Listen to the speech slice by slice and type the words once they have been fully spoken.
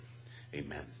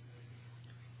Amen.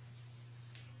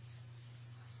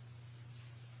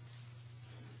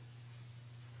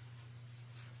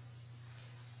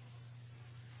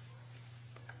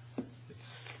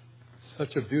 It's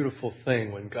such a beautiful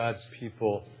thing when God's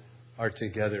people are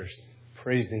together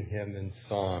praising Him in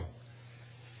song.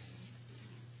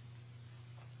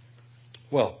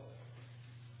 Well,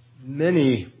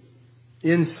 many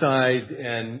inside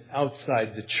and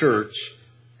outside the church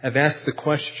have asked the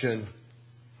question,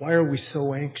 why are we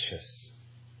so anxious?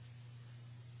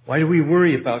 Why do we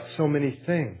worry about so many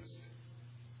things?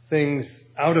 Things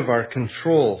out of our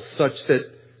control, such that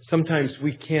sometimes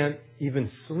we can't even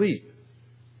sleep.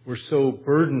 We're so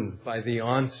burdened by the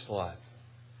onslaught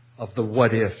of the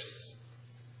what-ifs.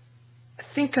 I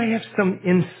think I have some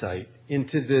insight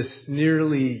into this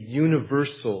nearly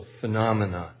universal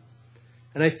phenomena.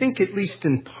 And I think, at least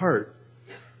in part,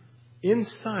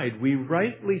 inside we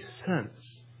rightly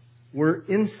sense we're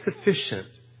insufficient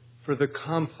for the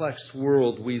complex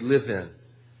world we live in,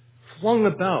 flung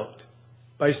about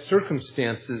by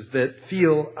circumstances that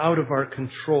feel out of our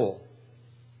control.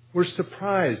 We're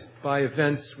surprised by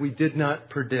events we did not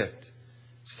predict,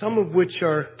 some of which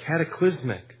are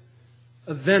cataclysmic,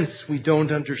 events we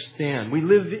don't understand. We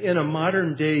live in a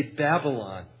modern-day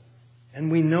Babylon,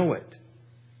 and we know it.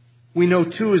 We know,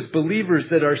 too, as believers,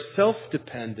 that our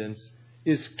self-dependence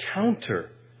is counter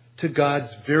to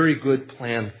God's very good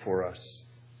plan for us.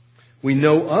 We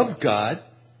know of God,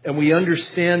 and we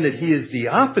understand that He is the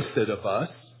opposite of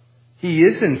us. He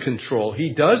is in control.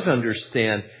 He does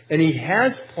understand, and He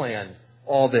has planned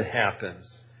all that happens.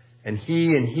 And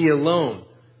He alone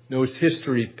knows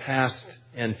history past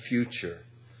and future.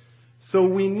 So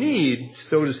we need,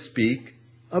 so to speak,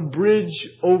 a bridge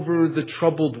over the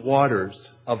troubled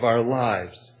waters of our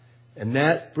lives. And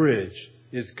that bridge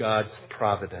is God's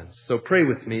providence. So pray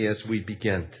with me as we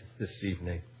begin this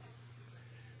evening.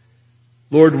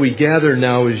 Lord, we gather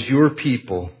now as your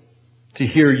people to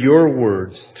hear your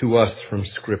words to us from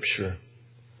Scripture.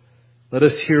 Let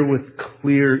us hear with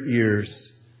clear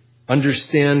ears,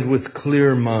 understand with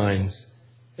clear minds,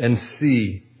 and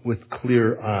see with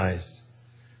clear eyes.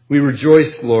 We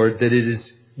rejoice, Lord, that it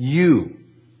is you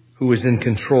who is in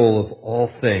control of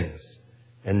all things,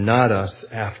 and not us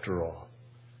after all.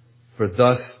 For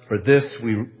this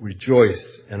we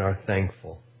rejoice and are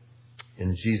thankful.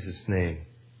 In Jesus' name,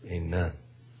 amen.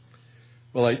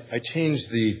 Well, I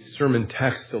changed the sermon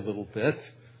text a little bit.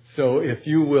 So if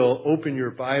you will open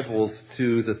your Bibles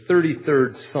to the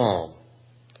 33rd Psalm.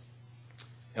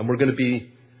 And we're going to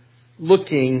be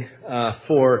looking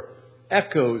for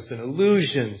echoes and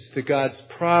allusions to God's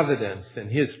providence and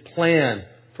His plan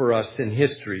for us in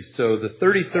history. So the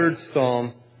 33rd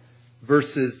Psalm,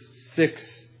 verses 6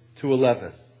 to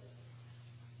 11.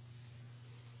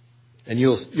 And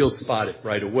you'll spot it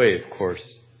right away, of course.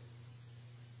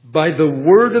 By the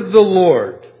word of the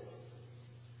Lord,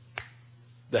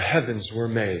 the heavens were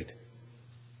made,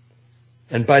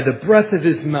 and by the breath of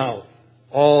His mouth,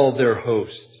 all their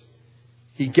host.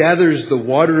 He gathers the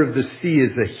water of the sea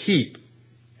as a heap,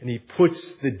 and He puts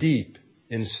the deep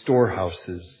in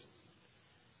storehouses.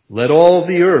 Let all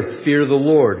the earth fear the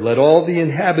Lord. Let all the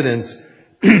inhabitants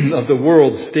of the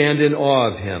world stand in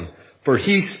awe of Him. For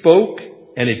He spoke,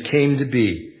 and it came to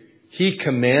be. He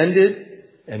commanded,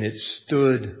 and it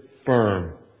stood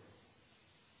firm.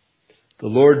 The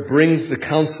Lord brings the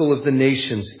counsel of the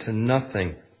nations to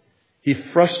nothing. He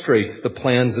frustrates the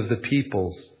plans of the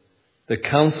peoples. The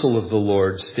counsel of the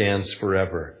Lord stands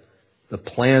forever, the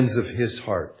plans of His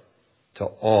heart to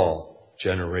all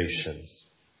generations.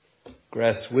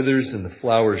 Grass withers and the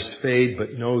flowers fade,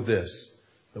 but know this,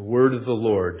 the word of the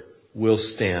Lord will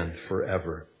stand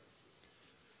forever.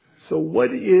 So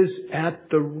what is at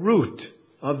the root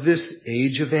of this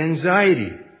age of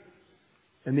anxiety?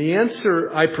 And the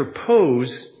answer I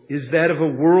propose is that of a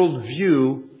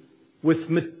worldview with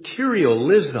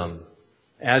materialism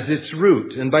as its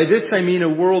root. And by this I mean a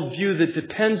worldview that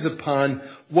depends upon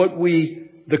what we,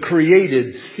 the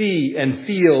created, see and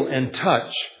feel and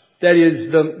touch. That is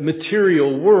the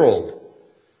material world.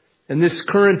 And this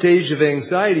current age of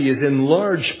anxiety is in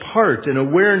large part an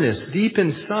awareness deep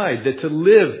inside that to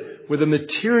live with a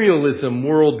materialism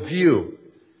worldview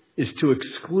is to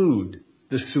exclude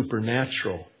the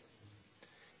supernatural.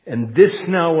 And this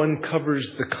now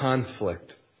uncovers the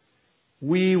conflict.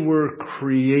 We were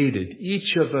created,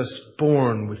 each of us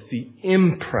born with the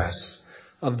impress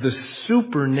of the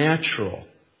supernatural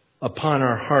upon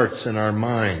our hearts and our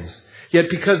minds. Yet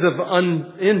because of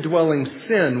indwelling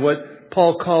sin, what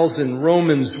Paul calls in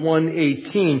Romans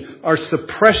 1:18, our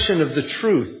suppression of the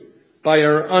truth by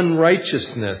our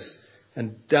unrighteousness,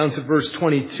 and down to verse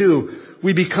 22,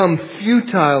 We become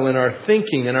futile in our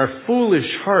thinking, and our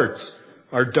foolish hearts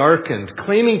are darkened.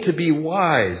 Claiming to be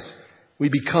wise, we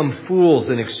become fools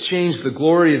and exchange the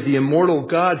glory of the immortal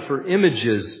God for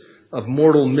images of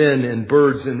mortal men and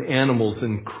birds and animals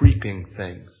and creeping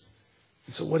things.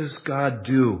 And so what does God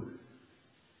do?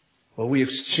 Well, we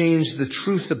exchange the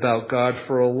truth about God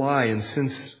for a lie. And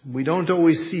since we don't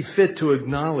always see fit to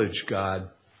acknowledge God,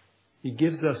 He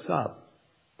gives us up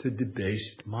to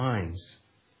debased minds.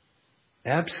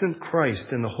 Absent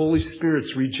Christ and the Holy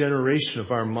Spirit's regeneration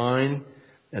of our mind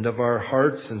and of our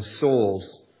hearts and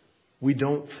souls, we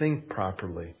don't think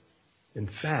properly. In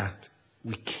fact,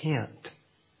 we can't.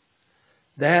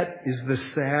 That is the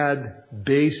sad,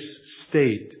 base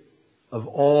state of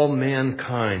all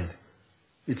mankind.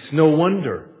 It's no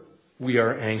wonder we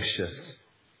are anxious.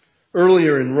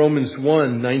 Earlier in Romans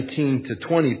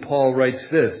 1:19-20, Paul writes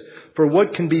this, "For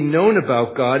what can be known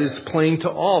about God is plain to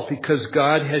all, because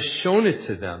God has shown it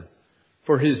to them.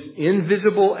 For His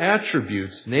invisible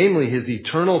attributes, namely His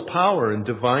eternal power and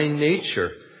divine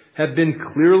nature, have been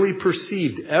clearly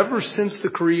perceived ever since the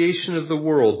creation of the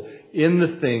world in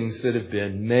the things that have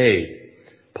been made."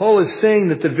 Paul is saying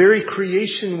that the very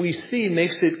creation we see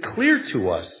makes it clear to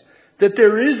us that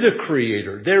there is a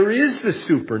creator, there is the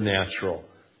supernatural,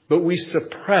 but we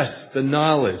suppress the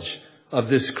knowledge of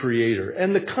this creator.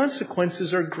 And the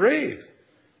consequences are grave.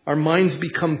 Our minds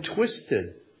become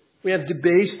twisted. We have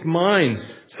debased minds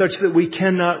such that we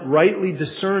cannot rightly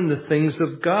discern the things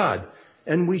of God.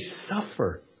 And we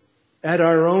suffer at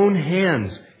our own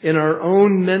hands, in our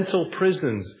own mental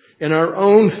prisons, in our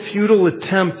own futile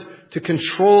attempt to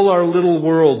control our little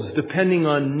worlds, depending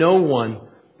on no one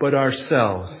but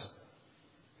ourselves,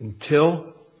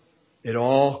 until it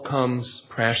all comes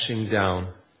crashing down,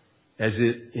 as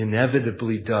it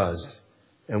inevitably does,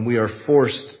 and we are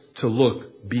forced to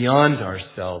look beyond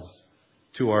ourselves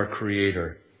to our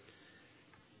Creator.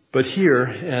 But here,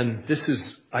 and this is,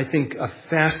 I think, a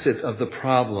facet of the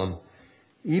problem,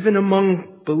 even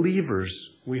among believers,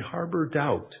 we harbor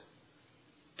doubt.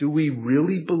 Do we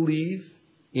really believe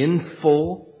in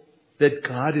full that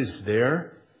God is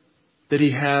there? That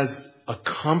He has a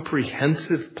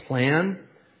comprehensive plan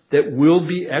that will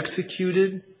be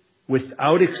executed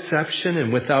without exception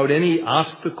and without any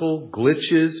obstacle,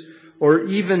 glitches, or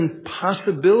even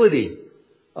possibility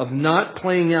of not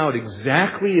playing out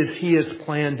exactly as He has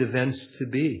planned events to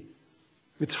be?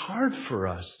 It's hard for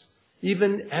us,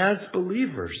 even as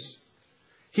believers.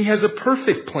 He has a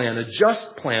perfect plan, a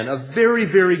just plan, a very,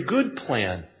 very good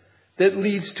plan that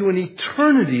leads to an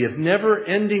eternity of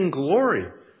never-ending glory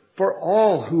for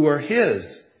all who are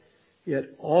His. Yet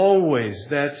always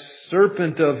that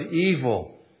serpent of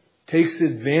evil takes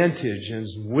advantage and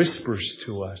whispers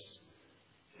to us,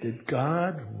 did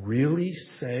God really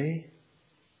say?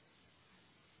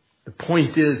 The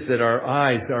point is that our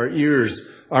eyes, our ears,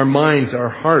 our minds, our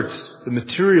hearts, the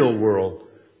material world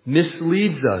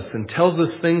misleads us and tells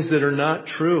us things that are not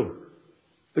true.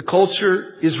 The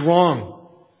culture is wrong,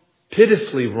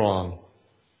 pitifully wrong.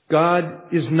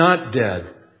 God is not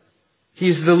dead.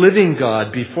 He's the living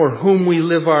God before whom we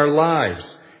live our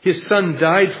lives. His Son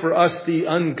died for us, the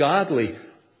ungodly,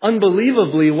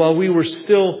 unbelievably, while we were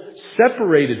still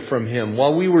separated from Him,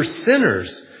 while we were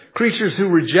sinners, creatures who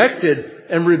rejected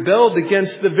and rebelled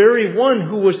against the very one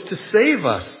who was to save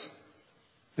us.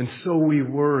 And so we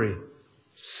worry,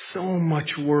 so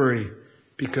much worry,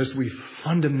 because we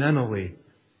fundamentally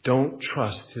don't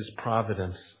trust His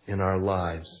providence in our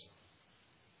lives.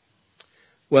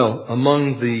 Well,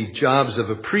 among the jobs of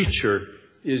a preacher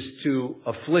is to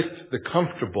afflict the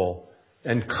comfortable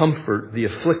and comfort the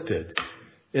afflicted.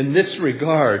 In this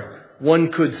regard,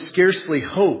 one could scarcely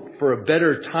hope for a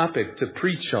better topic to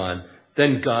preach on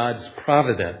than God's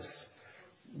providence.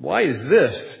 Why is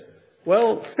this?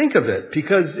 Well, think of it,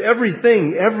 because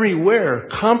everything, everywhere,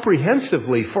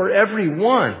 comprehensively for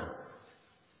everyone,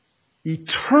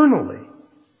 eternally,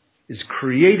 is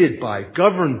created by,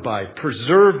 governed by,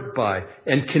 preserved by,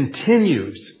 and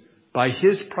continues by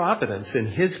His providence and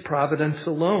His providence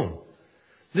alone.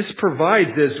 This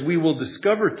provides, as we will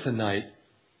discover tonight,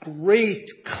 great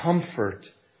comfort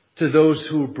to those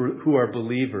who are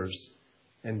believers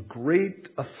and great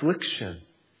affliction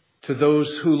to those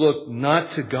who look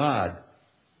not to God,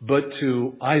 but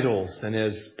to idols and,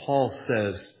 as Paul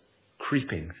says,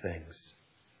 creeping things.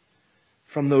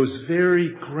 From those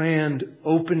very grand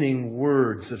opening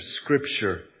words of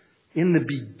Scripture, in the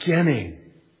beginning,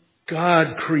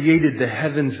 God created the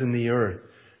heavens and the earth,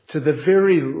 to the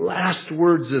very last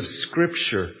words of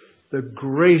Scripture, the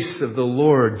grace of the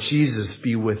Lord Jesus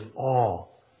be with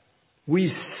all. We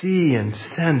see and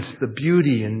sense the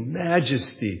beauty and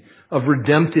majesty of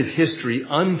redemptive history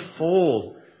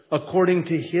unfold according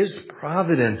to His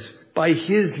providence, by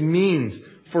His means,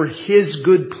 for His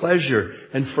good pleasure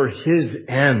and for His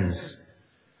ends.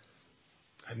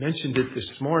 I mentioned it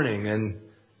this morning, and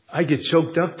I get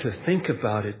choked up to think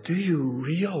about it. Do you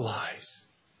realize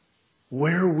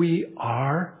where we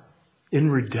are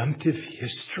in redemptive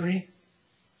history?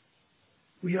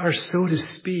 We are, so to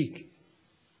speak,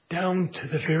 down to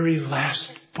the very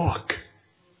last book.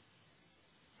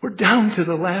 We're down to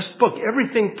the last book.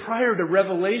 Everything prior to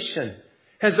Revelation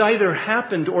has either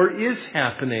happened or is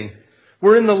happening.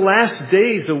 We're in the last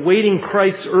days awaiting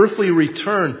Christ's earthly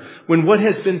return, when what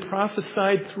has been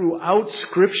prophesied throughout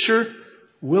Scripture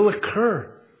will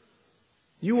occur.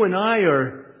 You and I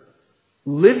are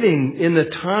living in the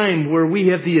time where we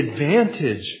have the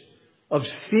advantage of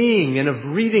seeing and of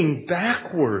reading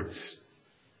backwards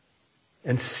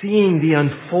and seeing the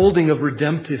unfolding of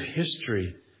redemptive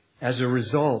history as a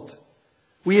result.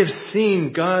 We have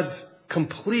seen God's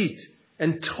complete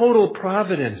and total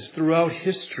providence throughout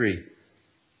history.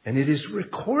 And it is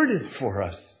recorded for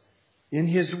us in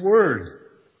His Word.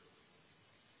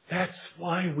 That's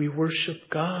why we worship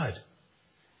God.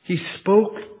 He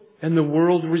spoke and the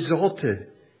world resulted.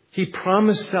 He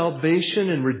promised salvation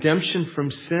and redemption from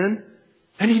sin,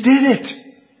 and He did it.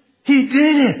 He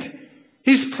did it.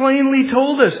 He's plainly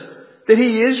told us that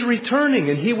He is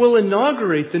returning and He will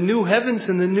inaugurate the new heavens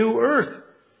and the new earth.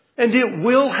 And it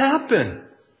will happen.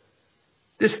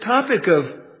 This topic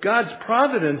of God's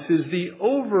providence is the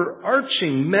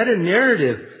overarching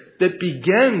meta-narrative that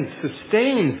begins,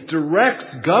 sustains, directs,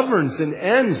 governs, and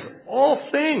ends all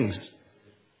things.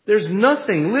 There's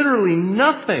nothing, literally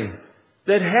nothing,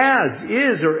 that has,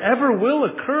 is, or ever will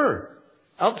occur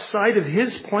outside of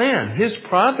His plan, His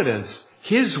providence,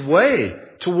 His way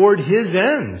toward His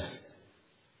ends.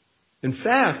 In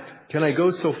fact, can I go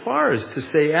so far as to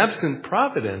say, absent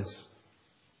providence,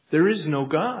 there is no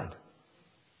God.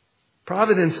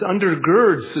 Providence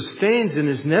undergirds, sustains, and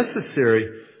is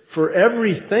necessary for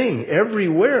everything,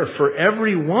 everywhere, for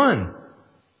everyone.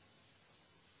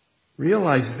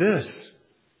 Realize this,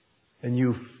 and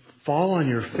you fall on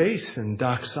your face in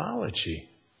doxology.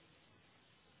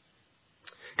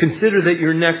 Consider that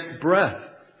your next breath,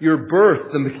 your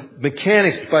birth, the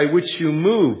mechanics by which you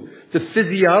move, the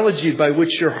physiology by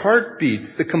which your heart beats,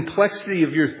 the complexity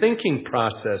of your thinking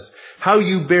process, how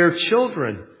you bear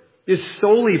children, is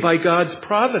solely by God's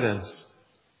providence.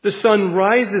 The sun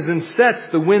rises and sets,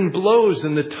 the wind blows,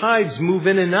 and the tides move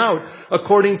in and out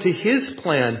according to His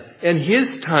plan and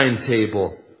His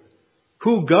timetable.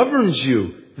 Who governs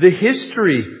you? The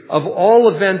history of all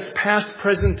events past,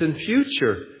 present, and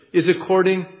future is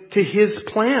according to His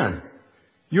plan.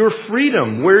 Your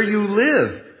freedom, where you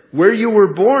live, where you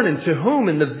were born, and to whom,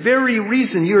 and the very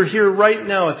reason you're here right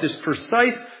now at this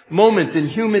precise moment in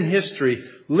human history,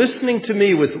 listening to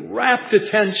me with rapt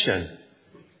attention,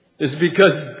 is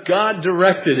because God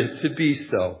directed it to be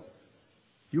so.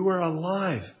 You are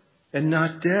alive and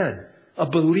not dead, a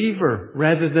believer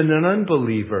rather than an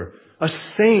unbeliever, a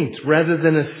saint rather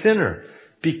than a sinner,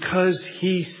 because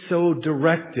He so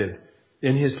directed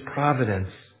in His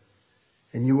providence.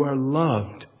 And you are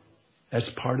loved as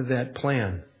part of that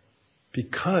plan,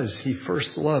 because He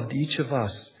first loved each of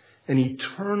us, an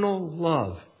eternal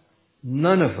love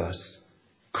none of us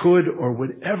could or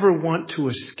would ever want to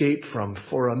escape from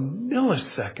for a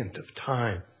millisecond of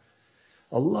time.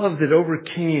 A love that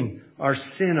overcame our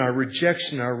sin, our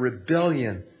rejection, our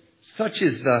rebellion. Such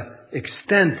is the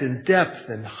extent and depth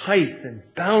and height and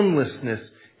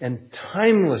boundlessness and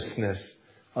timelessness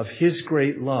of His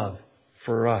great love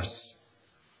for us.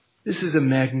 This is a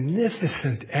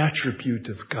magnificent attribute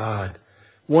of God,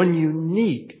 one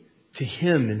unique to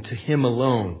Him and to Him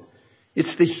alone.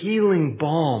 It's the healing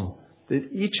balm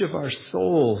that each of our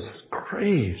souls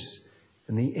craves,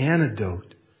 and the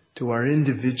antidote to our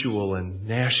individual and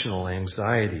national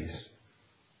anxieties.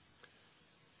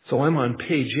 So I'm on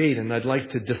page 8, and I'd like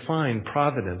to define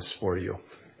providence for you.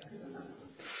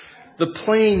 The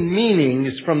plain meaning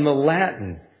is from the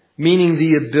Latin, meaning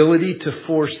the ability to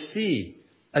foresee,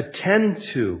 attend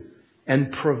to,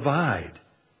 and provide.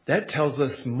 That tells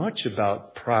us much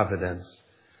about providence.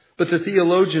 But the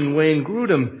theologian Wayne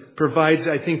Grudem provides,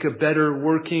 I think, a better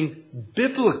working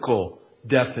biblical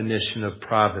definition of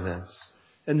providence.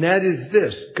 And that is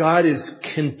this: God is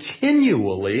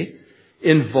continually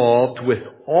involved with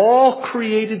all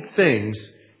created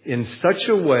things in such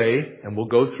a way, and we'll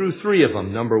go through 3 of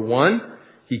them. Number 1,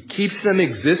 He keeps them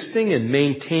existing and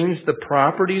maintains the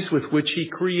properties with which He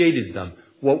created them,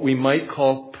 what we might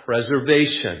call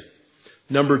preservation.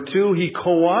 Number two, he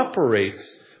cooperates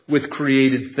with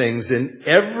created things in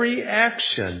every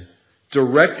action,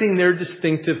 directing their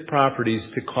distinctive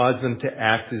properties to cause them to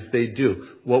act as they do,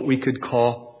 what we could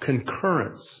call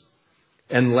concurrence.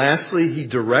 And lastly, he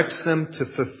directs them to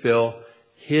fulfill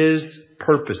his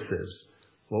purposes,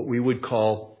 what we would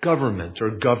call government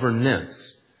or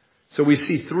governance. So we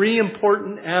see three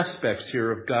important aspects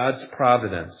here of God's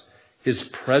providence: his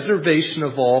preservation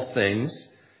of all things,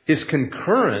 his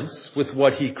concurrence with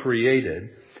what he created,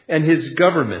 and his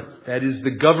government, that is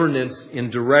the governance in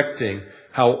directing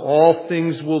how all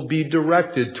things will be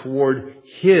directed toward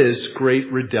his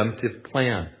great redemptive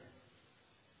plan.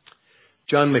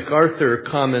 John MacArthur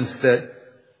comments that,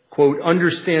 quote,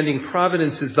 understanding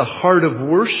providence is the heart of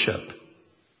worship.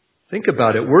 Think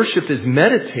about it. Worship is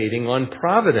meditating on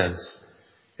providence.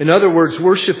 In other words,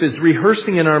 worship is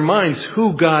rehearsing in our minds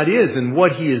who God is and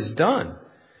what he has done.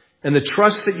 And the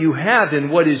trust that you have in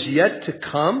what is yet to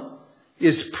come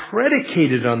is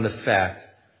predicated on the fact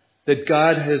that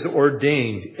God has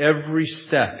ordained every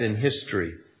step in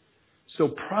history. So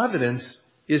providence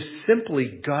is simply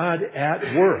God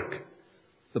at work.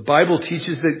 The Bible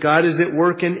teaches that God is at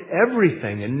work in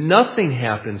everything, and nothing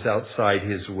happens outside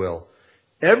his will.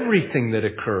 Everything that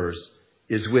occurs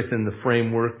is within the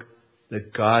framework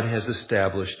that God has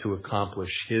established to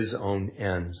accomplish his own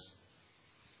ends.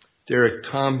 Derek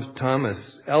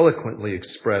Thomas eloquently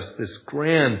expressed this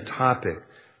grand topic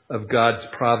of God's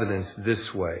providence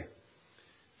this way.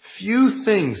 Few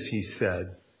things, he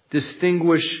said,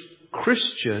 distinguish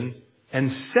Christian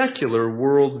and secular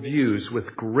worldviews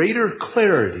with greater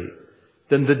clarity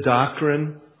than the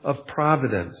doctrine of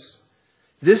providence.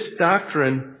 This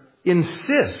doctrine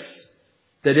insists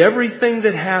that everything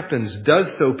that happens does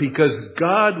so because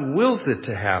God wills it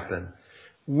to happen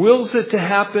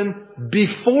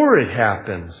before it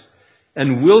happens,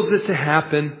 and wills it to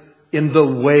happen in the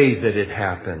way that it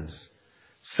happens.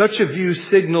 Such a view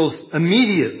signals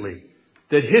immediately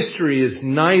that history is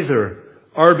neither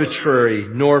arbitrary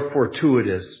nor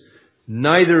fortuitous.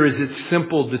 Neither is it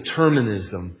simple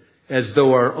determinism, as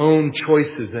though our own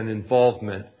choices and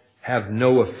involvement have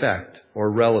no effect or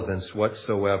relevance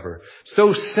whatsoever.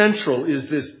 So central is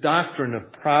this doctrine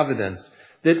of providence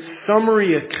that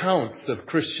summary accounts of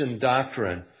Christian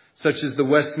doctrine, such as the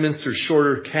Westminster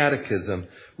Shorter Catechism,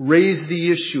 raise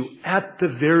the issue at the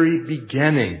very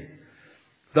beginning.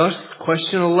 Thus,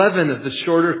 question 11 of the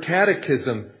Shorter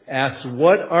Catechism asks,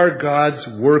 what are God's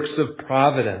works of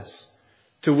providence?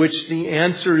 To which the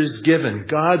answer is given.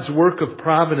 God's work of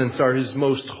providence are his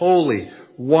most holy,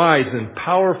 wise, and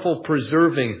powerful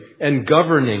preserving and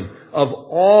governing of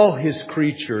all his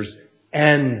creatures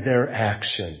and their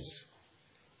actions.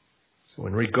 So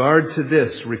in regard to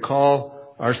this,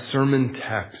 recall our sermon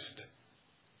text.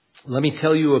 Let me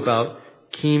tell you about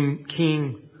King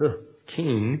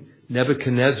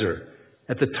Nebuchadnezzar,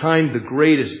 at the time the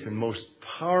greatest and most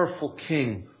powerful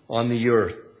king on the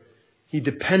earth. He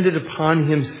depended upon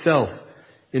himself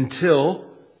until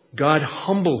God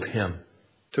humbled him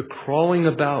to crawling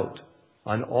about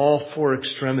on all four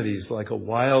extremities like a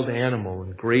wild animal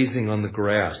and grazing on the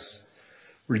grass,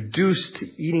 reduced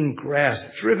to eating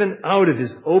grass, driven out of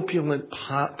his opulent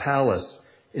palace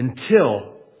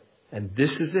until, and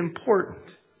this is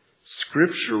important,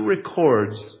 Scripture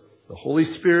records the Holy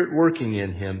Spirit working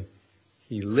in him,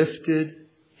 he lifted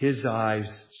his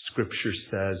eyes, Scripture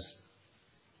says,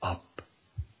 up.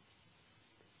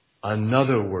 In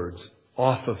other words,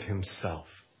 off of himself.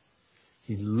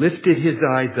 He lifted his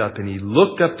eyes up and he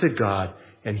looked up to God,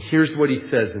 and here's what he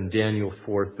says in Daniel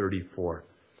 4:34.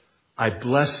 I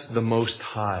blessed the Most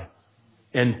High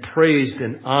and praised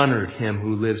and honored him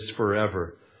who lives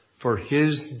forever. For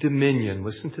his dominion,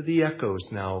 listen to the echoes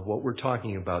now of what we're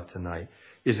talking about tonight,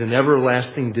 is an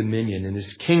everlasting dominion, and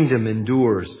his kingdom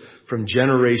endures from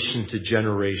generation to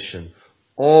generation.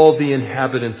 All the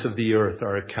inhabitants of the earth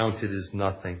are accounted as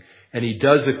nothing, and he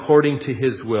does according to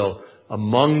his will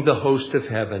among the host of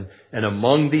heaven and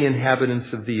among the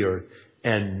inhabitants of the earth,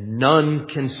 and none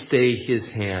can stay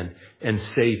his hand and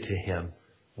say to him,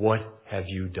 what have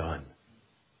you done?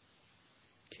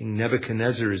 King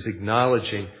Nebuchadnezzar is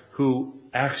acknowledging who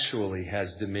actually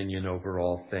has dominion over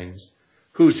all things,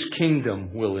 whose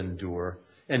kingdom will endure,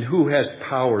 and who has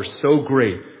power so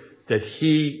great that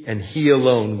he and he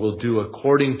alone will do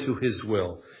according to his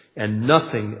will, and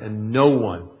nothing and no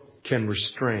one can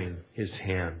restrain his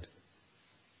hand.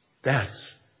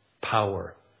 That's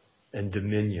power and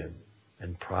dominion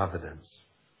and providence.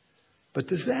 But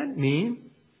does that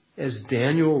mean, as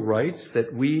Daniel writes,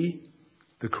 that we,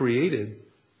 the created,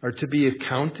 are to be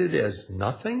accounted as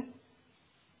nothing?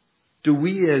 Do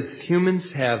we as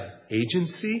humans have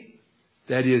agency?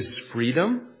 That is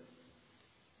freedom.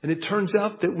 And it turns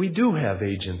out that we do have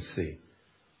agency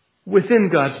within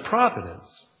God's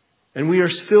providence. And we are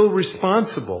still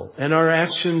responsible, and our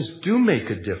actions do make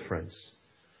a difference.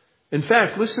 In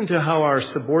fact, listen to how our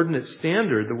subordinate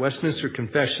standard, the Westminster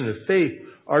Confession of Faith,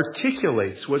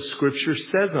 articulates what Scripture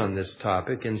says on this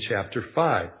topic in chapter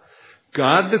 5.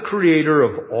 God, the creator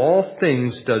of all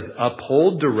things, does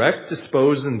uphold, direct,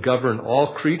 dispose, and govern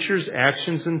all creatures,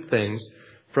 actions, and things,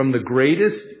 from the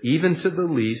greatest even to the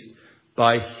least,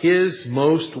 by his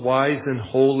most wise and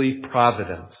holy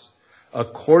providence,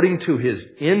 according to his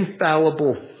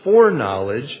infallible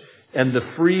foreknowledge and the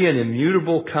free and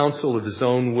immutable counsel of his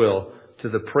own will, to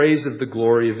the praise of the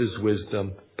glory of his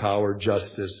wisdom, power,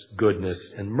 justice,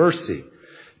 goodness, and mercy.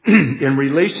 In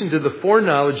relation to the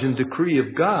foreknowledge and decree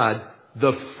of God,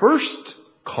 the first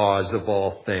cause of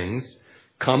all things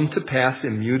come to pass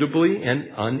immutably and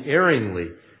unerringly.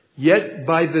 Yet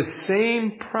by the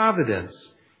same providence,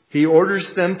 he orders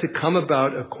them to come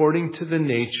about according to the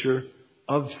nature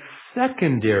of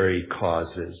secondary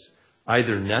causes,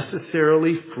 either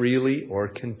necessarily, freely, or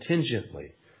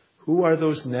contingently. Who are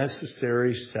those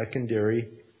necessary secondary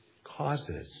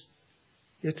causes?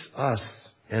 It's us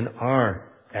and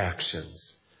our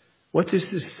actions. What this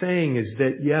is saying is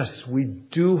that, yes, we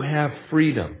do have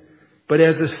freedom, but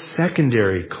as a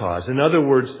secondary cause. In other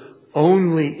words,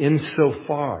 only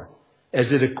insofar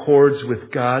as it accords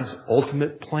with God's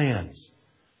ultimate plans.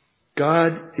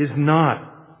 God is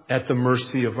not at the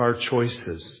mercy of our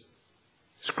choices.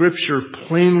 Scripture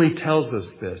plainly tells us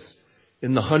this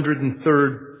in the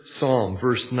 103rd Psalm,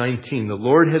 verse 19. The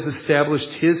Lord has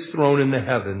established his throne in the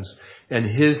heavens, and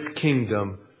his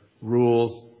kingdom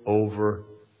rules over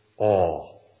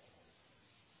all.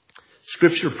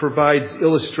 Scripture provides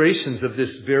illustrations of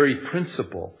this very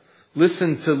principle.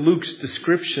 Listen to Luke's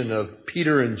description of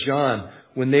Peter and John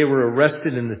when they were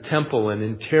arrested in the temple and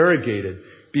interrogated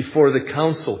before the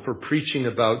council for preaching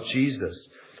about Jesus.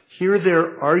 Hear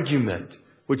their argument,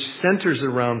 which centers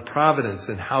around providence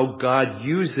and how God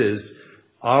uses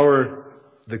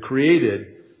the created,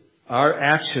 our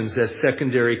actions as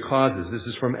secondary causes. This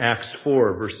is from Acts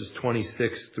 4, verses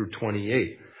 26 through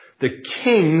 28. The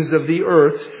kings of the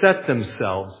earth set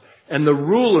themselves, and the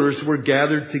rulers were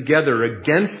gathered together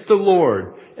against the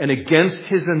Lord and against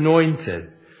his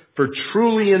anointed. For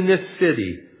truly in this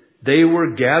city they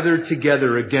were gathered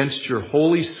together against your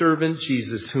holy servant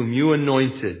Jesus, whom you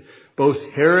anointed, both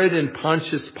Herod and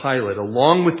Pontius Pilate,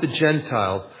 along with the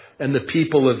Gentiles and the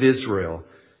people of Israel,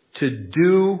 to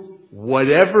do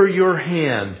whatever your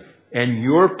hand and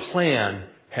your plan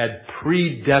had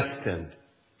predestined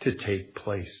to take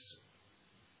place.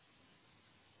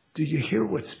 Do you hear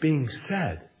what's being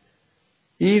said?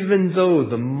 Even though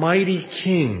the mighty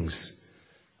kings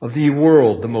of the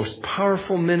world, the most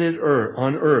powerful men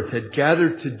on earth, had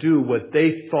gathered to do what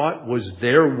they thought was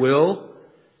their will,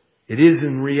 it is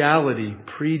in reality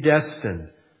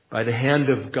predestined by the hand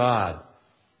of God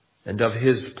and of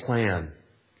his plan.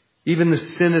 Even the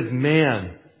sin of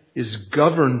man is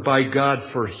governed by God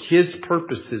for his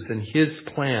purposes and his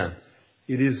plan.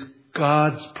 It is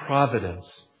God's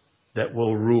providence that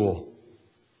will rule.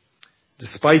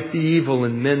 Despite the evil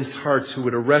in men's hearts who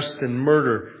would arrest and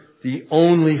murder the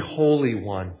only Holy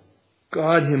One,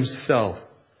 God himself,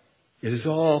 it is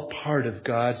all part of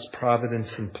God's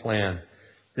providence and plan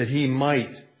that he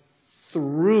might,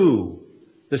 through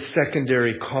the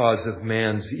secondary cause of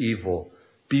man's evil,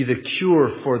 be the cure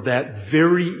for that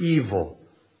very evil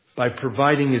by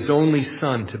providing his only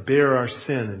Son to bear our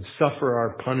sin and suffer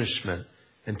our punishment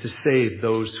and to save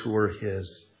those who are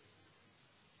his.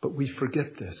 But we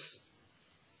forget this.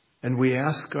 And we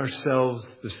ask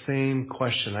ourselves the same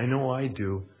question. I know I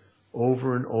do,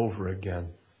 over and over again.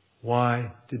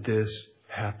 Why did this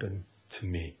happen to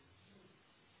me?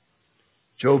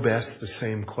 Job asked the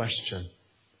same question.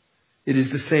 It is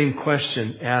the same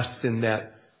question asked in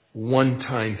that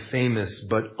one-time famous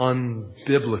but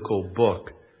unbiblical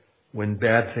book, When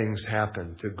Bad Things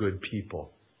Happen to Good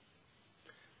People.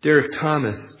 Derek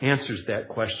Thomas answers that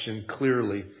question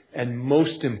clearly and,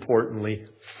 most importantly,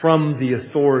 from the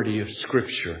authority of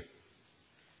Scripture.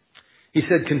 He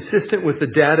said, consistent with the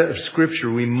data of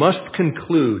Scripture, we must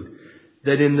conclude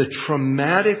that in the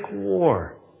traumatic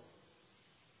war,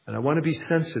 and I want to be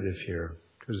sensitive here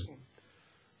because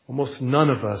almost none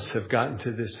of us have gotten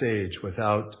to this age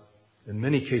without, in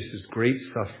many cases, great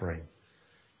suffering.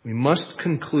 We must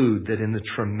conclude that in the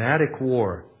traumatic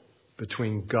war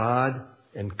between God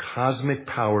and cosmic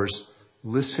powers,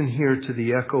 listen here to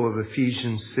the echo of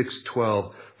Ephesians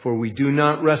 6:12. For we do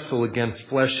not wrestle against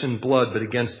flesh and blood, but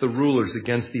against the rulers,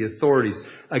 against the authorities,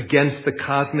 against the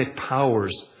cosmic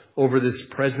powers over this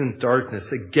present darkness,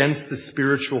 against the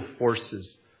spiritual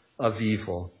forces of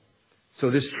evil. So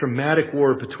this traumatic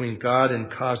war between God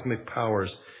and cosmic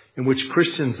powers, in which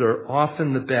Christians are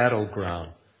often the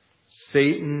battleground,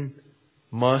 Satan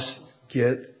must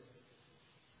get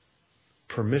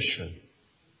permission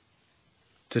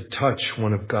to touch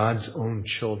one of God's own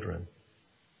children,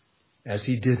 as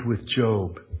he did with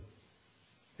Job.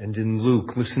 And in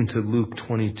Luke, listen to Luke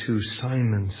 22,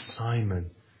 Simon,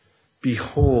 Simon,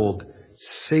 behold,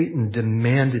 Satan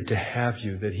demanded to have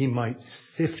you that he might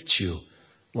sift you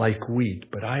like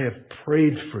wheat, but I have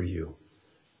prayed for you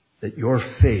that your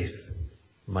faith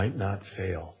might not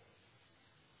fail.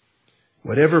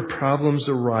 Whatever problems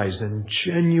arise, and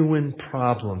genuine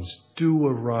problems do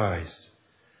arise,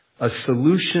 a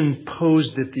solution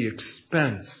posed at the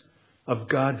expense of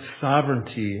God's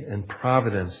sovereignty and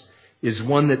providence is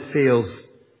one that fails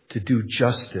to do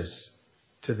justice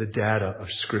to the data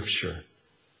of Scripture.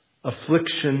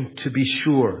 Affliction, to be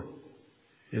sure,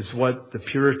 is what the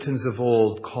Puritans of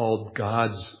old called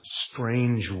God's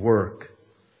strange work.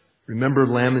 Remember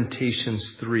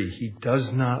Lamentations 3. He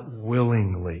does not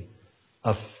willingly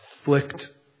afflict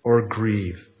or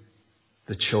grieve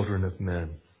the children of men.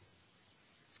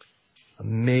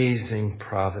 Amazing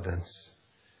providence.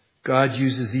 God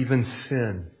uses even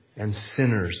sin and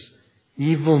sinners,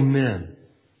 evil men,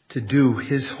 to do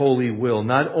His holy will,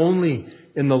 not only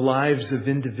in the lives of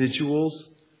individuals,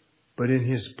 but in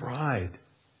His bride,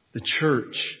 the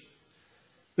church.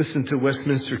 Listen to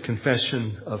Westminster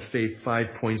Confession of Faith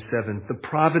 5.7. The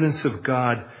providence of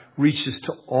God reaches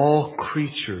to all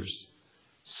creatures,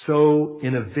 so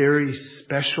in a very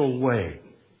special way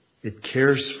it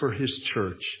cares for His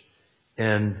church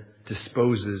and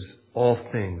disposes all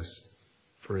things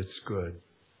for its good.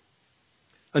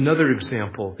 Another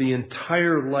example, the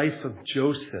entire life of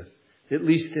Joseph, at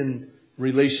least in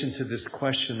relation to this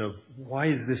question of why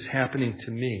is this happening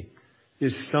to me,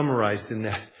 is summarized in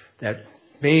that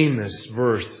famous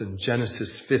verse in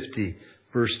Genesis 50,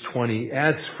 verse 20.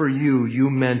 As for you, you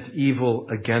meant evil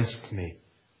against me,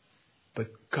 but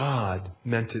God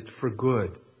meant it for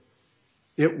good.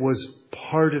 It was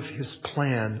part of His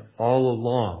plan all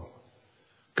along.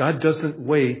 God doesn't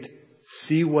wait,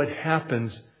 see what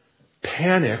happens,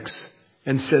 panics,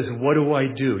 and says, what do I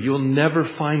do? You'll never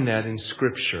find that in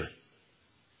Scripture.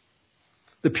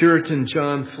 The Puritan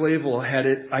John Flavel had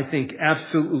it, I think,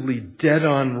 absolutely dead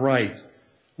on right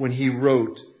when he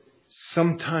wrote,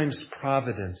 sometimes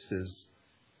providences,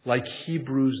 like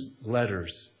Hebrews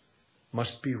letters,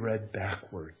 must be read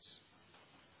backwards.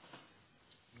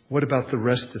 What about the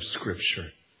rest of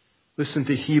Scripture? Listen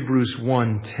to Hebrews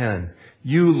 1:10.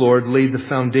 You, Lord, laid the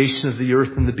foundation of the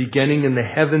earth in the beginning, and the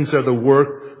heavens are the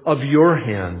work of your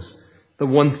hands. The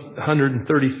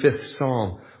 135th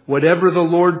Psalm. Whatever the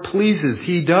Lord pleases,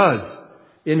 He does,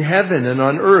 in heaven and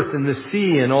on earth, in the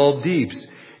sea and all deeps.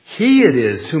 He it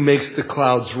is who makes the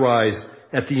clouds rise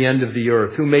at the end of the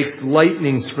earth, who makes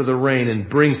lightnings for the rain and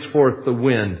brings forth the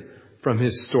wind from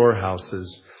His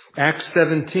storehouses. Acts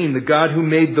 17, the God who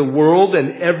made the world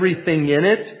and everything in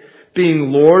it,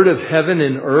 being Lord of heaven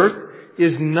and earth,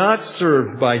 is not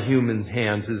served by human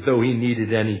hands as though He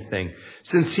needed anything,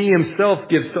 since He Himself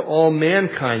gives to all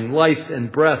mankind life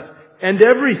and breath and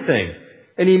everything.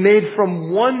 And He made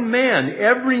from one man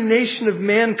every nation of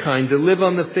mankind to live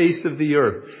on the face of the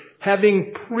earth,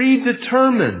 having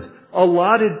predetermined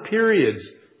allotted periods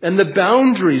and the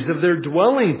boundaries of their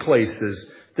dwelling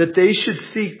places, that they should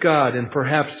seek God and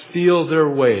perhaps feel their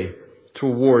way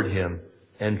toward Him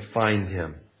and find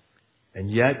Him. And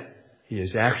yet, He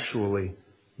is actually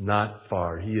not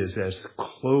far. He is as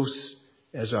close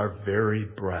as our very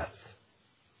breath.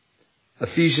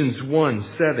 Ephesians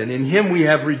 1:7. In Him we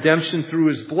have redemption through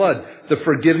His blood, the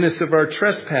forgiveness of our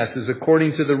trespasses,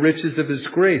 according to the riches of His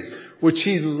grace, which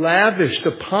He lavished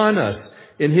upon us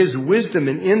in His wisdom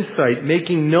and insight,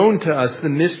 making known to us the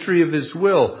mystery of His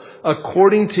will,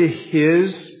 according to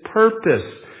His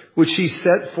purpose, which He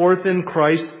set forth in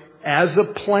Christ as a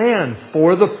plan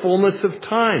for the fullness of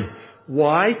time.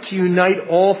 Why? To unite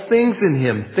all things in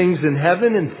Him, things in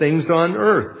heaven and things on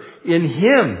earth. In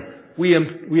Him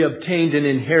we obtained an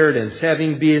inheritance,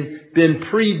 having been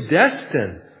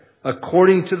predestined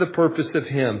according to the purpose of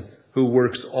Him who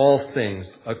works all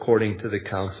things according to the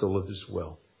counsel of His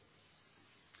will.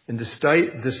 And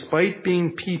despite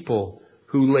being people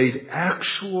who laid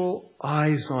actual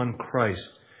eyes on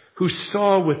Christ, who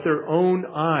saw with their own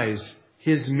eyes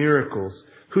His miracles,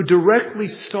 who directly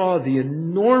saw the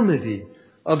enormity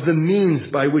of the means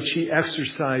by which He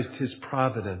exercised His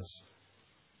providence,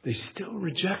 they still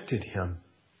rejected Him.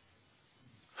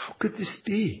 How could this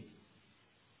be?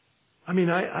 I mean,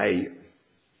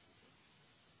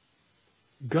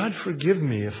 God forgive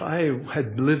me if I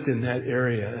had lived in that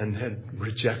area and had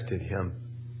rejected him.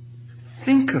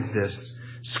 Think of this.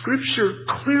 Scripture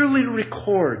clearly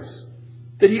records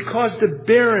that he caused a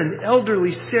barren,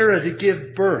 elderly Sarah to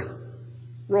give birth.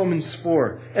 Romans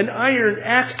 4. An iron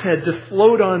axe head to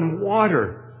float on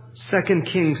water. 2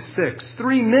 Kings 6.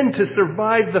 3 men to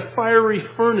survive the fiery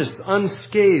furnace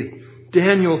unscathed.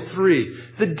 Daniel 3.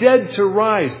 The dead to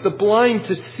rise, the blind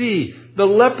to see, the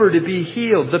leper to be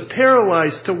healed, the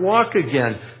paralyzed to walk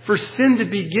again, for sin to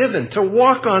be given, to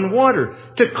walk on water,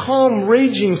 to calm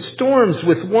raging storms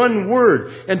with one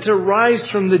word, and to rise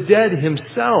from the dead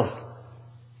himself.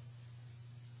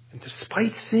 And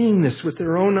despite seeing this with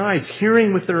their own eyes,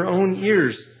 hearing with their own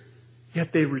ears,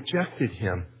 yet they rejected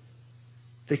him.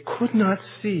 They could not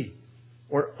see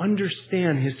or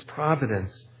understand his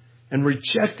providence and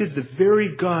rejected the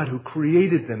very God who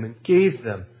created them and gave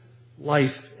them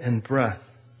life and breath.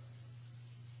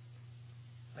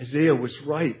 Isaiah was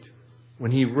right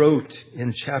when he wrote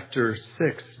in chapter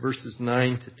 6, verses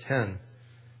 9 to 10,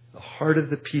 the heart of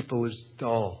the people is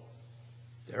dull,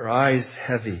 their eyes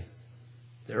heavy,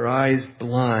 their eyes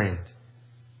blind,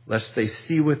 lest they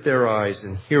see with their eyes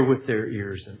and hear with their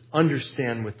ears and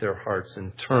understand with their hearts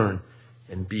and turn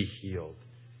and be healed.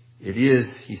 It is,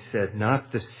 he said,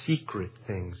 not the secret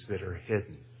things that are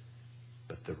hidden,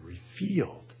 but the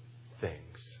revealed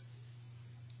things.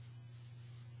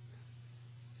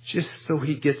 Just so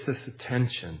he gets us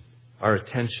our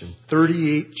attention,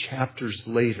 38 chapters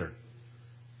later,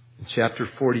 in chapter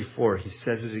 44, he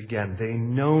says it again, they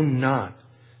know not,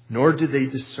 nor do they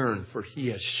discern, for he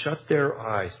has shut their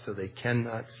eyes so they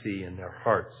cannot see, and their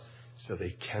hearts so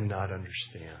they cannot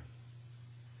understand.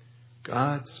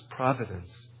 God's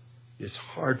providence is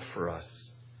hard for us.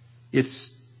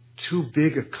 It's too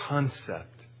big a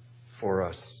concept for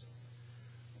us.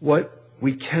 What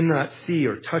we cannot see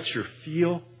or touch or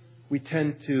feel, we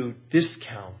tend to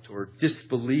discount or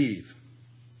disbelieve.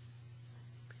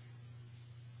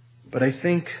 But I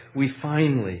think we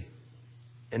finally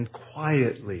and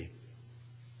quietly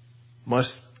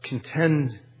must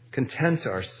content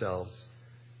ourselves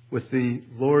with the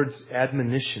Lord's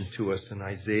admonition to us in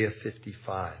Isaiah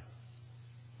 55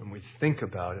 when we think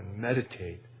about and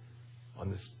meditate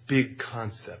on this big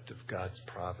concept of God's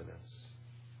providence.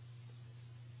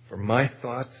 For my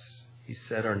thoughts, he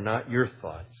said, are not your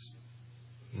thoughts,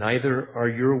 neither are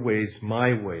your ways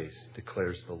my ways,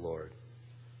 declares the Lord.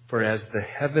 For as the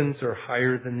heavens are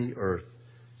higher than the earth,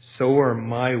 so are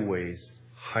my ways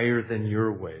higher than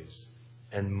your ways,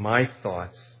 and my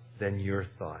thoughts than your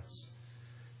thoughts.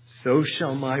 So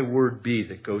shall my word be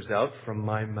that goes out from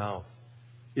my mouth.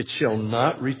 It shall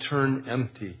not return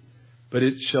empty, but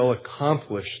it shall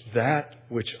accomplish that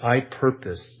which I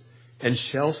purpose, and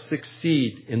shall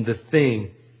succeed in the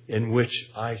thing in which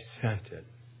I sent it.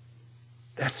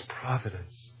 That's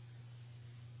providence.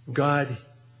 God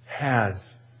has,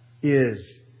 is,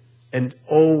 and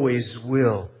always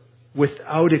will,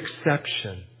 without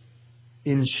exception,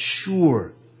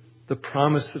 ensure the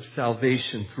promise of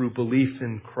salvation through belief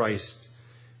in Christ,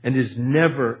 and is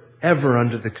never, ever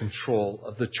under the control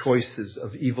of the choices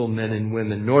of evil men and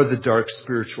women, nor the dark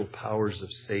spiritual powers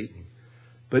of Satan,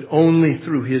 but only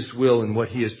through his will and what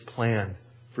he has planned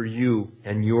for you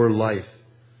and your life.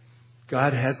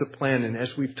 God has a plan, and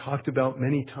as we've talked about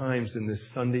many times in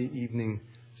this Sunday evening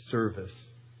service,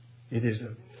 it is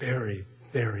a very,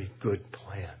 very good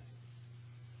plan.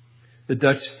 The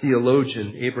Dutch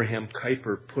theologian Abraham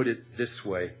Kuyper put it this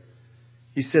way.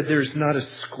 He said, there's not a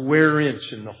square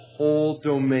inch in the whole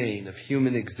domain of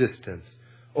human existence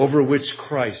over which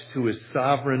Christ, who is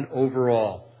sovereign over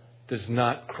all, does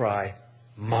not cry,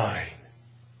 mine.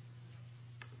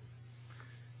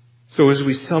 So as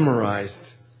we summarized,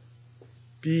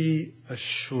 be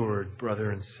assured,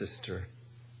 brother and sister,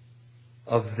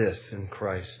 of this in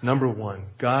Christ. Number one,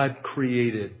 God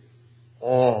created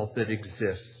all that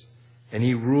exists, and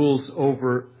he rules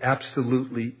over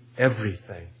absolutely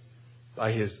everything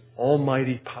by his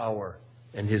almighty power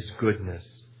and his goodness.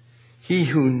 He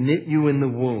who knit you in the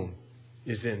womb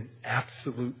is in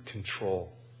absolute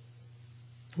control.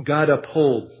 God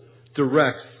upholds,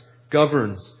 directs,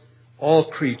 governs all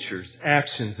creatures,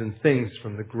 actions, and things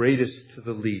from the greatest to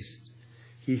the least.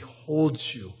 He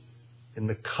holds you in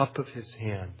the cup of his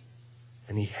hand,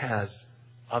 and he has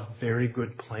a very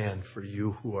good plan for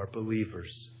you who are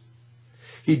believers.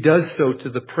 He does so to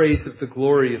the praise of the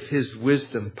glory of his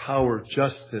wisdom, power,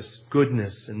 justice,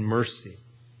 goodness, and mercy.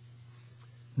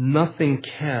 Nothing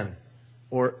can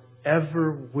or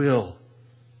ever will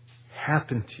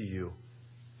happen to you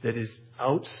that is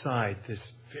outside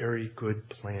this very good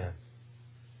plan.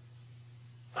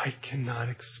 I cannot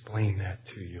explain that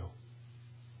to you.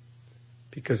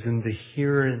 Because in the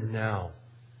here and now,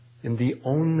 in the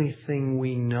only thing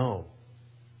we know,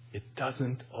 it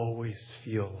doesn't always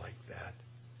feel like that.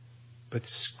 But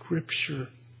Scripture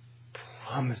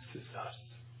promises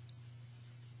us.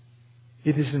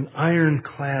 It is an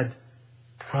ironclad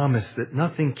promise that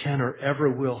nothing can or ever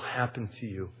will happen to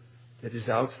you that is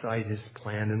outside His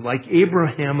plan. And like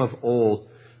Abraham of old,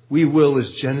 we will, as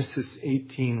Genesis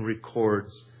 18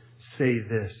 records, say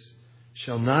this: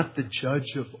 shall not the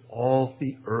judge of all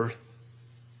the earth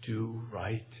do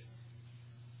right?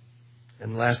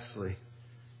 And lastly,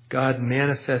 God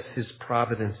manifests His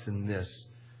providence in this.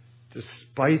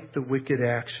 Despite the wicked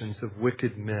actions of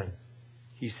wicked men,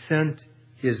 He sent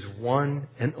His one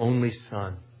and only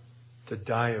Son to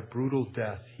die a brutal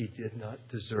death He did not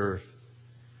deserve.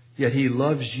 Yet He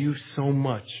loves you so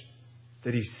much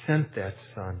that He sent that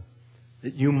Son,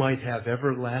 that you might have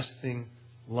everlasting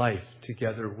life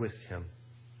together with Him.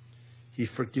 He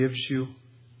forgives you.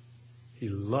 He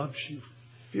loves you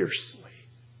fiercely.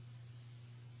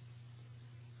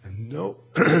 And no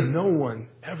one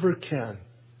ever can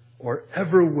or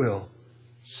ever will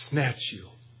snatch you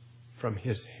from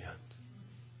His hand.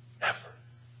 Ever.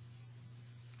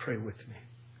 Pray with me.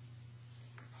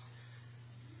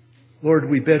 Lord,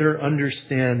 we better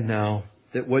understand now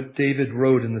that what David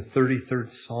wrote in the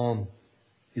 33rd Psalm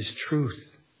is truth.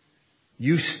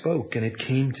 You spoke and it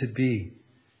came to be.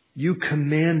 You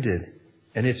commanded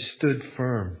and it stood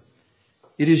firm.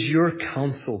 It is your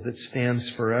counsel that stands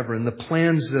forever and the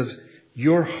plans of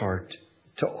your heart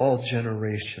to all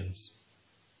generations.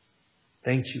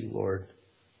 Thank you, Lord,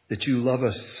 that you love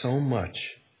us so much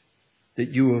that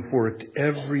you have worked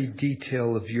every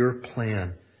detail of your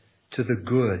plan to the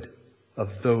good of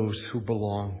those who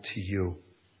belong to you.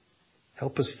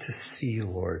 Help us to see,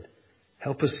 Lord.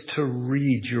 Help us to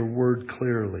read your word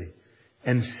clearly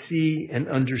and see and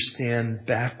understand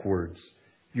backwards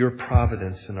your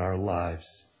providence in our lives.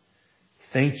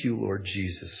 Thank you, Lord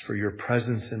Jesus, for your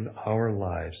presence in our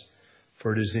lives,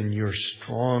 for it is in your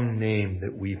strong name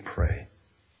that we pray.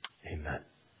 Amen.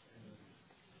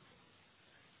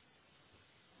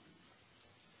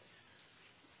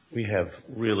 We have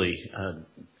really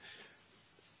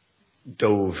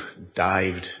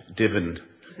dived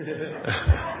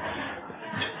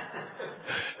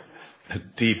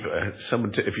deep.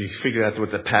 If you figure out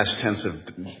what the past tense of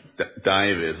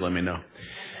dive is, let me know.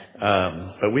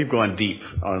 But we've gone deep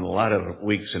on a lot of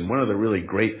weeks, and one of the really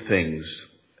great things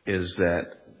is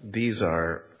that these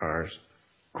are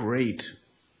great,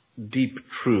 deep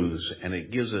truths, and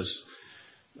it gives us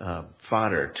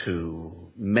fodder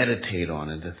to meditate on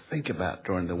and to think about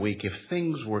during the week. If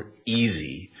things were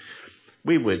easy,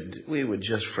 we would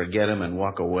just forget them and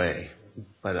walk away.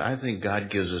 But I think God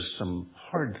gives us some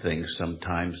hard things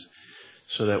sometimes,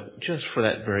 so that just for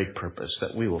that very purpose,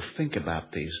 that we will think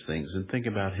about these things and think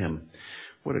about Him.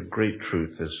 What a great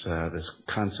truth, this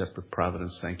concept of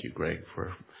providence. Thank you, Greg,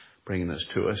 for bringing this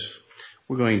to us.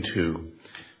 We're going to,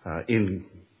 in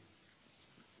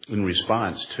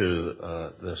response to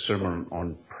the sermon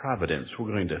on providence,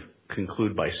 we're going to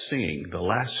conclude by singing the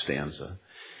last stanza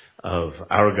of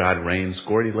Our God Reigns.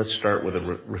 Gordy, let's start with a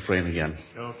refrain again.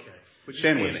 Okay.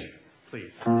 Stand with me,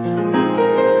 please.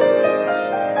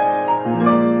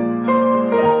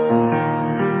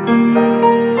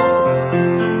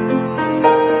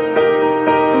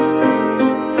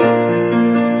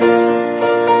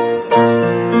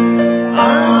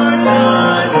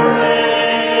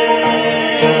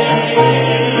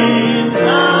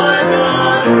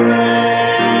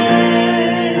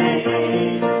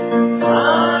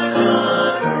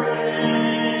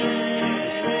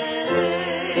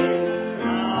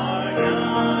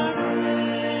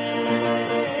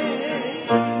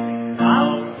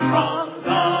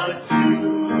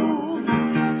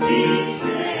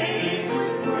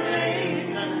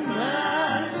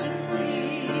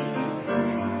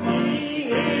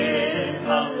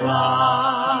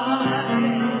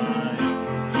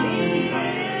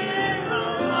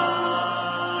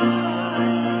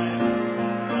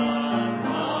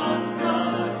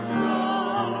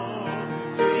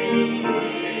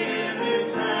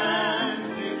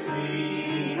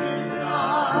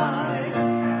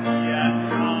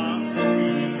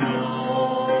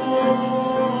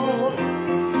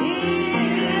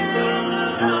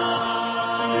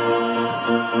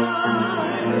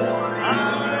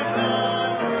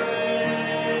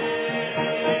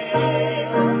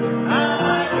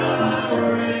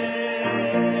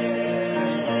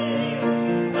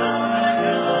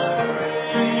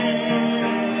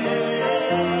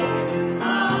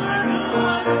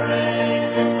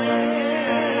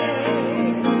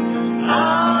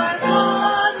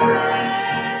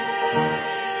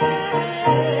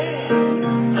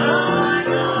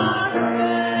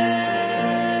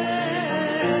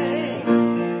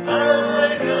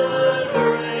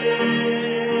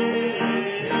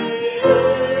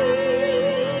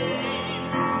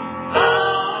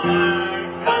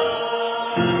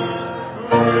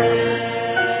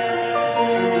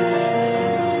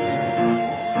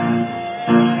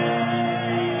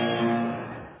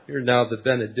 now the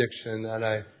benediction,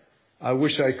 and I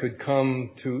wish I could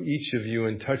come to each of you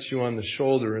and touch you on the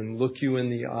shoulder and look you in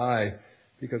the eye,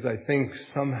 because I think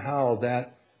somehow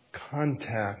that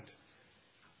contact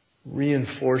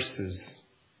reinforces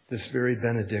this very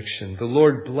benediction. The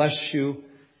Lord bless you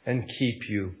and keep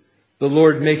you. The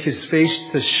Lord make His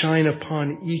face to shine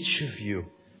upon each of you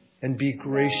and be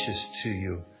gracious to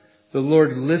you. The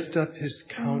Lord lift up His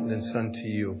countenance unto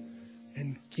you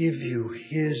and give you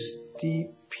His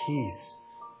deep peace,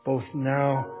 both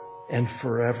now and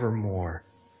forevermore.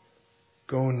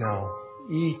 Go now,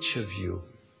 each of you,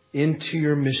 into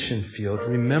your mission field,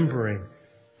 remembering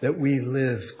that we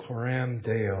live coram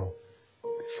Deo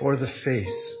before the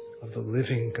face of the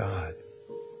living God.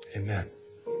 Amen.